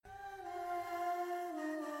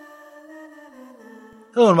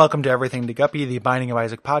Hello and welcome to Everything to Guppy, the Binding of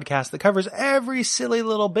Isaac podcast that covers every silly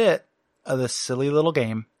little bit of this silly little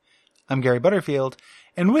game. I'm Gary Butterfield,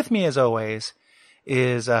 and with me as always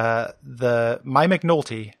is my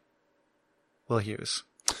McNulty, Will Hughes.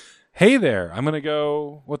 Hey there, I'm gonna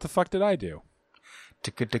go, what the fuck did I do?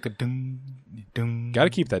 Gotta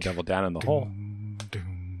keep that devil down in the hole.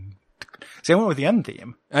 See, I went with the end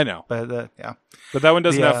theme. I know. But yeah. But that one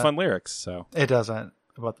doesn't have fun lyrics, so. It doesn't.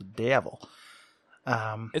 About the devil.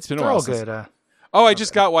 It's been a while since... good. I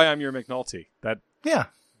just got why I'm your McNulty. That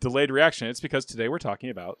delayed reaction. It's because today we're talking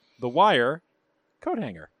about The Wire coat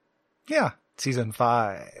hanger. Yeah. Season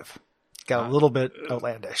 5. Got a little bit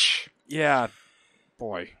outlandish. Yeah.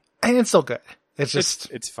 Boy. And it's still good. It's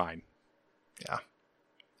just... It's fine. Yeah.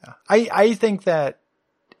 I think that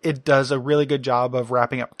it does a really good job of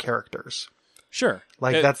wrapping up characters. Sure.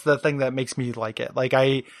 That's the thing that makes me like it. Like,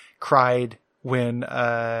 I cried when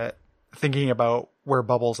thinking about where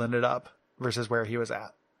Bubbles ended up versus where he was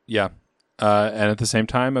at. Yeah. And at the same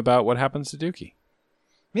time about what happens to Dookie.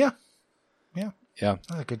 Yeah.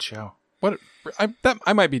 That's a good show.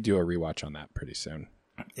 I might be due a rewatch on that pretty soon.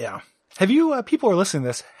 Yeah. Have you, people are listening to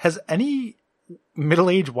this, has any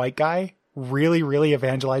middle-aged white guy really, really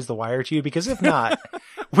evangelized The Wire to you? Because if not,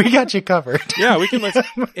 we got you covered. Yeah, we can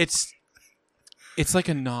it's like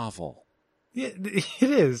a novel. Yeah, it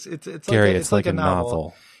is. It's Gary, it's like a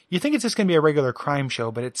novel. You think it's just going to be a regular crime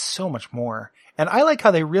show, but it's so much more. And I like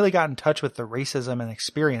how they really got in touch with the racism and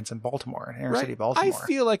experience in Baltimore, in inner city Baltimore. I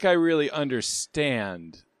feel like I really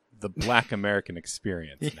understand the Black American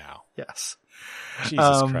experience now. Yes.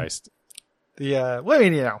 Jesus Christ. Well, I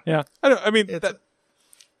mean, Yeah.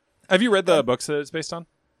 Have you read the books that it's based on?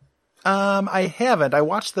 I haven't. I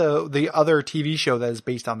watched the other TV show that is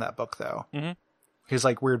based on that book, though. Mm-hmm. His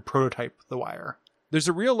weird prototype, The Wire. There's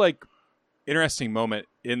a real interesting moment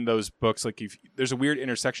in those books. There's a weird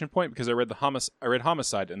intersection point because I read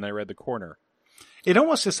Homicide and I read The Corner. It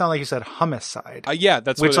almost just sounded like you said homicide. Yeah,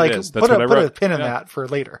 that's what it is. That's what I wrote. Put a pin in that for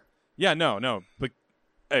later. Yeah, no. But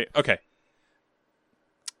hey, okay.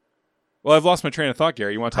 Well, I've lost my train of thought,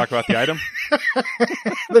 Gary. You want to talk about the item?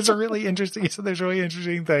 There's a really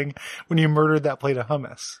interesting thing when you murdered that plate of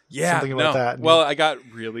hummus. Yeah, something about that. Well, I got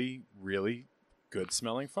really, really good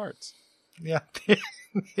smelling farts. Yeah.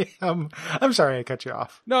 I'm sorry I cut you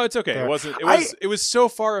off. No, it's okay. There. It was so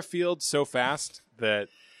far afield so fast that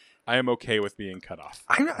I am okay with being cut off.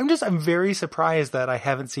 I'm very surprised that I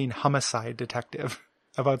haven't seen Homicide Detective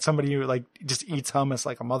about somebody who just eats hummus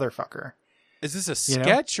like a motherfucker. Is this a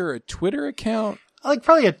sketch or a Twitter account?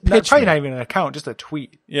 Probably not even an account, just a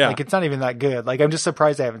tweet. Yeah. It's not even that good. I'm just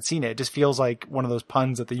surprised I haven't seen it. It just feels like one of those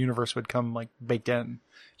puns that the universe would come baked in.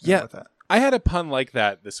 Yeah. With it. I had a pun like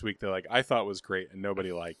that this week that I thought was great and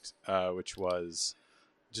nobody liked, which was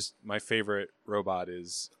just my favorite robot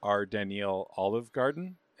is R. Daniel Olive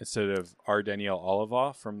Garden instead of R. Daniel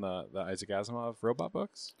Olivaw from the Isaac Asimov robot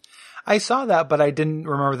books. I saw that, but I didn't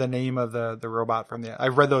remember the name of the robot from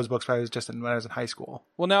I've read those books, but when I was in high school.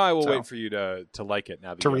 Well, now I will wait for you to like it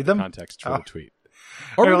now that to you read have them? The context for the tweet.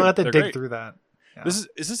 Or we'll have to dig through that. Yeah. Is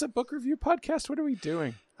this a book review podcast? What are we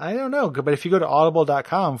doing? I don't know, but if you go to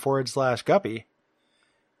audible.com/guppy,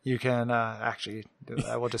 you can actually do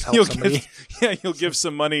that. We'll just help somebody. You'll give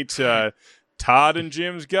some money to Todd and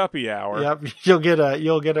Jim's Guppy Hour. Yep,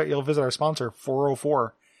 you'll visit our sponsor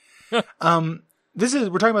 404. We're talking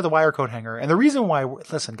about the Wire coat hanger, and the reason why.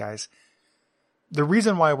 Listen, guys, the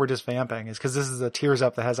reason why we're just vamping is because this is a Tears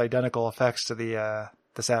Up that has identical effects to the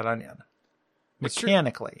Sad Onion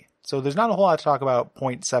mechanically. So there's not a whole lot to talk about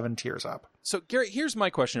 0.7 Tears Up. So Gary, here's my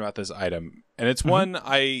question about this item, and it's one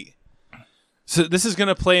So this is going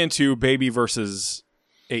to play into baby versus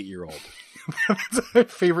 8-year-old. That's my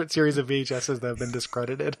favorite series of VHSs that have been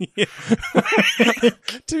discredited. To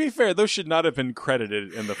be fair, those should not have been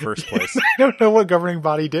credited in the first place. I don't know what governing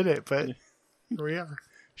body did it, but here we are.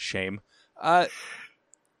 Shame.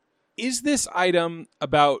 Is this item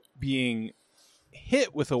about being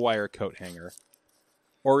hit with a wire coat hanger,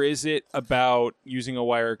 or is it about using a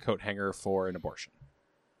wire coat hanger for an abortion?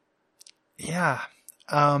 Yeah.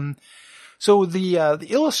 So the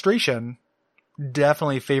illustration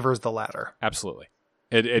definitely favors the latter. Absolutely.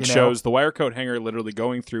 It shows the wire coat hanger literally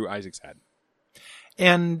going through Isaac's head.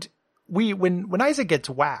 And when Isaac gets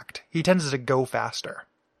whacked, he tends to go faster.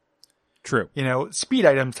 True. Speed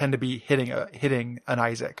items tend to be hitting an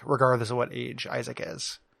Isaac, regardless of what age Isaac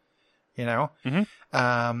is.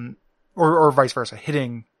 Mm-hmm. Or vice versa.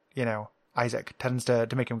 Hitting, Isaac tends to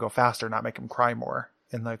make him go faster, not make him cry more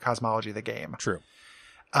in the cosmology of the game. True.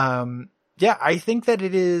 Yeah, I think that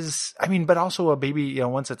it is, but also a baby,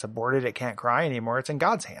 once it's aborted, it can't cry anymore. It's in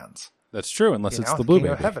God's hands. That's true, unless You it's know, the blue King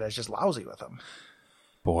of baby. Heaven is just lousy with them.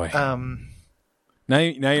 Boy. Now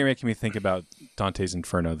you're making me think about Dante's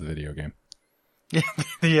Inferno, the video game.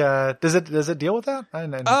 Does it deal with that? I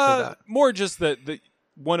didn't say that. More just that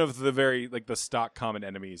one of the very the stock common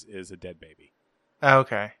enemies is a dead baby. Oh,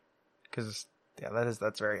 okay, because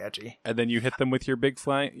that's very edgy. And then you hit them with your big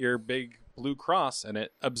blue cross, and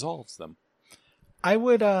it absolves them. I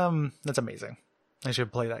would that's amazing. I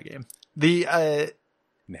should play that game.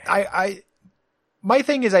 My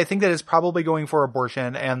thing is, I think that it's probably going for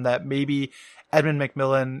abortion, and that maybe Edmund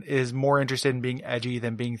Macmillan is more interested in being edgy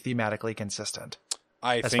than being thematically consistent.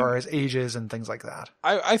 As far as ages and things like that.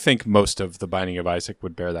 I think most of The Binding of Isaac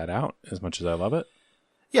would bear that out, as much as I love it.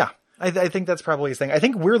 Yeah, I think that's probably his thing. I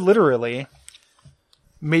think we're literally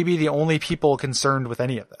maybe the only people concerned with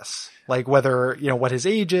any of this. Like whether, what his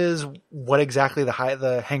age is, what exactly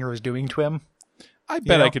the hanger is doing to him. I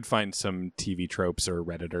bet I could find some TV tropes or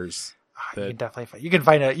Redditors. You can definitely find. You can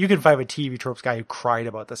find a TV tropes guy who cried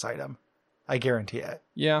about this item. I guarantee it.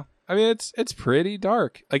 Yeah, I mean it's pretty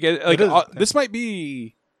dark. This might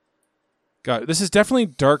be. God, this is definitely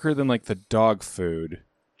darker than the dog food.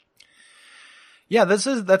 Yeah, this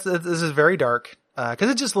is very dark because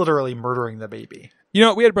it's just literally murdering the baby.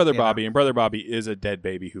 We had Brother Bobby, and Brother Bobby is a dead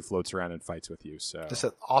baby who floats around and fights with you. So this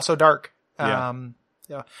is also dark. Yeah.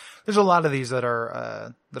 There's a lot of these that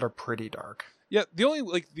are pretty dark. Yeah, the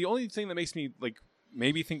only thing that makes me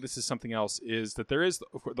maybe think this is something else is that there is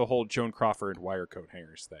the whole Joan Crawford wire coat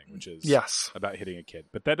hangers thing, which is about hitting a kid,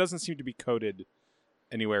 but that doesn't seem to be coded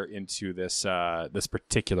anywhere into this this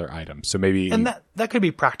particular item. So maybe, and that could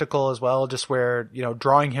be practical as well, just where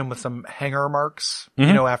drawing him with some hanger marks,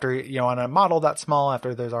 after on a model that small,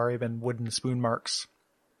 after there's already been wooden spoon marks.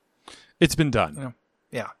 It's been done.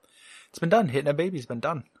 Yeah, it's been done. Hitting a baby's been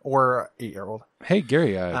done, or 8-year-old. Hey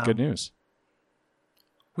Gary, good news.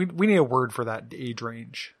 We need a word for that age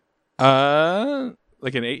range.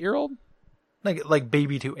 Like an 8-year-old? Like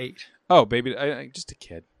baby to 8. Oh, baby, just a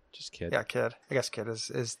kid. Just kid. Yeah, kid. I guess kid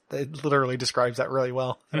is it literally describes that really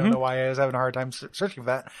well. I don't know why I was having a hard time searching for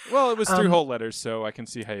that. Well, it was 3 whole letters, so I can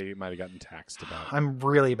see how you might have gotten taxed about it. I'm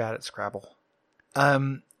really bad at Scrabble.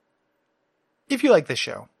 If you like this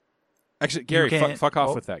show. Actually, Gary, fuck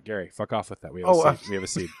off with that. Gary, fuck off with that. We have a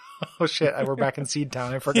seed. Oh shit, we're back in Seed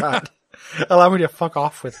Town. I forgot. Allow me to fuck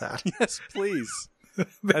off with that. Yes, please.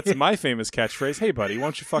 That's my famous catchphrase. Hey, buddy, why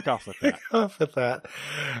don't you fuck off with that? Off with that.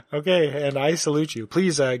 Okay, and I salute you.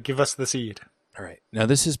 Please give us the seed. All right. Now,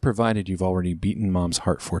 this is provided you've already beaten Mom's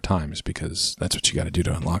heart 4 times, because that's what you got to do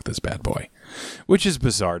to unlock this bad boy. Which is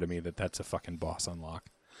bizarre to me that's a fucking boss unlock.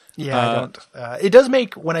 Yeah, I don't. It does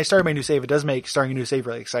make, when I start my new save, it does make starting a new save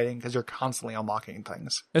really exciting, because you're constantly unlocking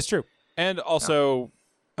things. That's true. And also,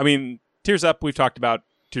 I mean, Tears Up, we've talked about.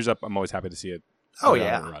 Tears Up, I'm always happy to see it. Oh,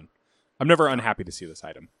 yeah. Run. I'm never unhappy to see this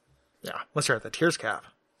item. Yeah, let's start at the Tears Cap.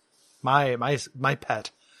 My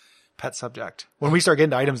pet subject. When we start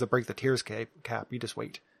getting to items that break the Tears cap, you just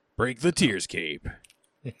wait. Break the Tears Cape.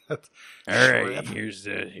 All right, here's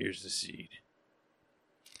the seed.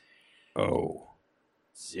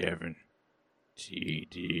 7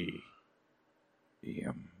 TD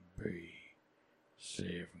MB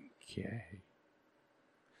 7K.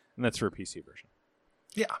 And that's for a PC version.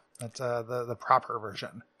 Yeah, that's the proper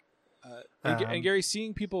version. And Gary,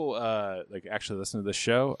 seeing people actually listen to this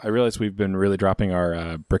show, I realize we've been really dropping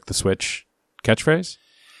our Brick the Switch catchphrase.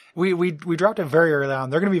 We dropped it very early on.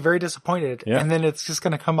 They're going to be very disappointed, and then it's just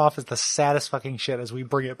going to come off as the saddest fucking shit as we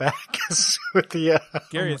bring it back. With the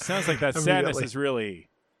Gary, it sounds like that sadness is really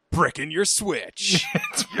bricking your Switch.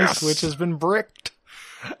 My Switch has been bricked.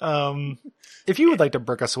 If you would like to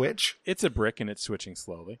brick a Switch, it's a brick and it's switching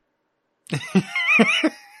slowly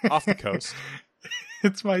off the coast.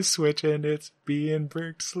 It's my Switch and it's being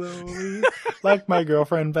bricked slowly, like my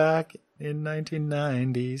girlfriend back in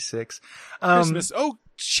 1996. Christmas. Oh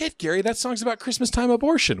shit, Gary, that song's about Christmas time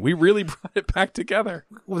abortion. We really brought it back together.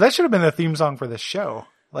 Well, that should have been the theme song for this show.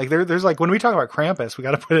 Like there's when we talk about Krampus, we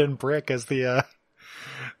got to put it in brick as the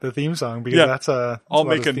theme song, because that's I'll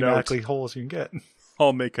make a note. Thematically holes you can get.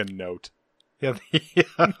 I'll make a note. Yeah.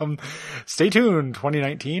 Stay tuned.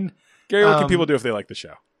 2019. Gary, what can people do if they like the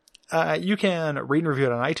show? You can rate and review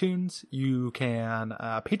it on iTunes. You can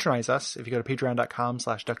patronize us if you go to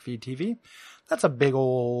patreon.com/duckfeedtv. That's a big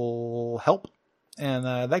ol' help. And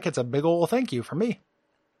that gets a big ol' thank you from me.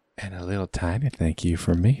 And a little tiny thank you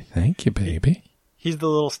from me. Thank you, baby. He's the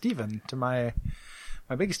little Steven to my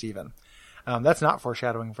big Steven. That's not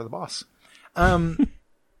foreshadowing for the boss.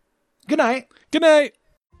 Good night. Good night.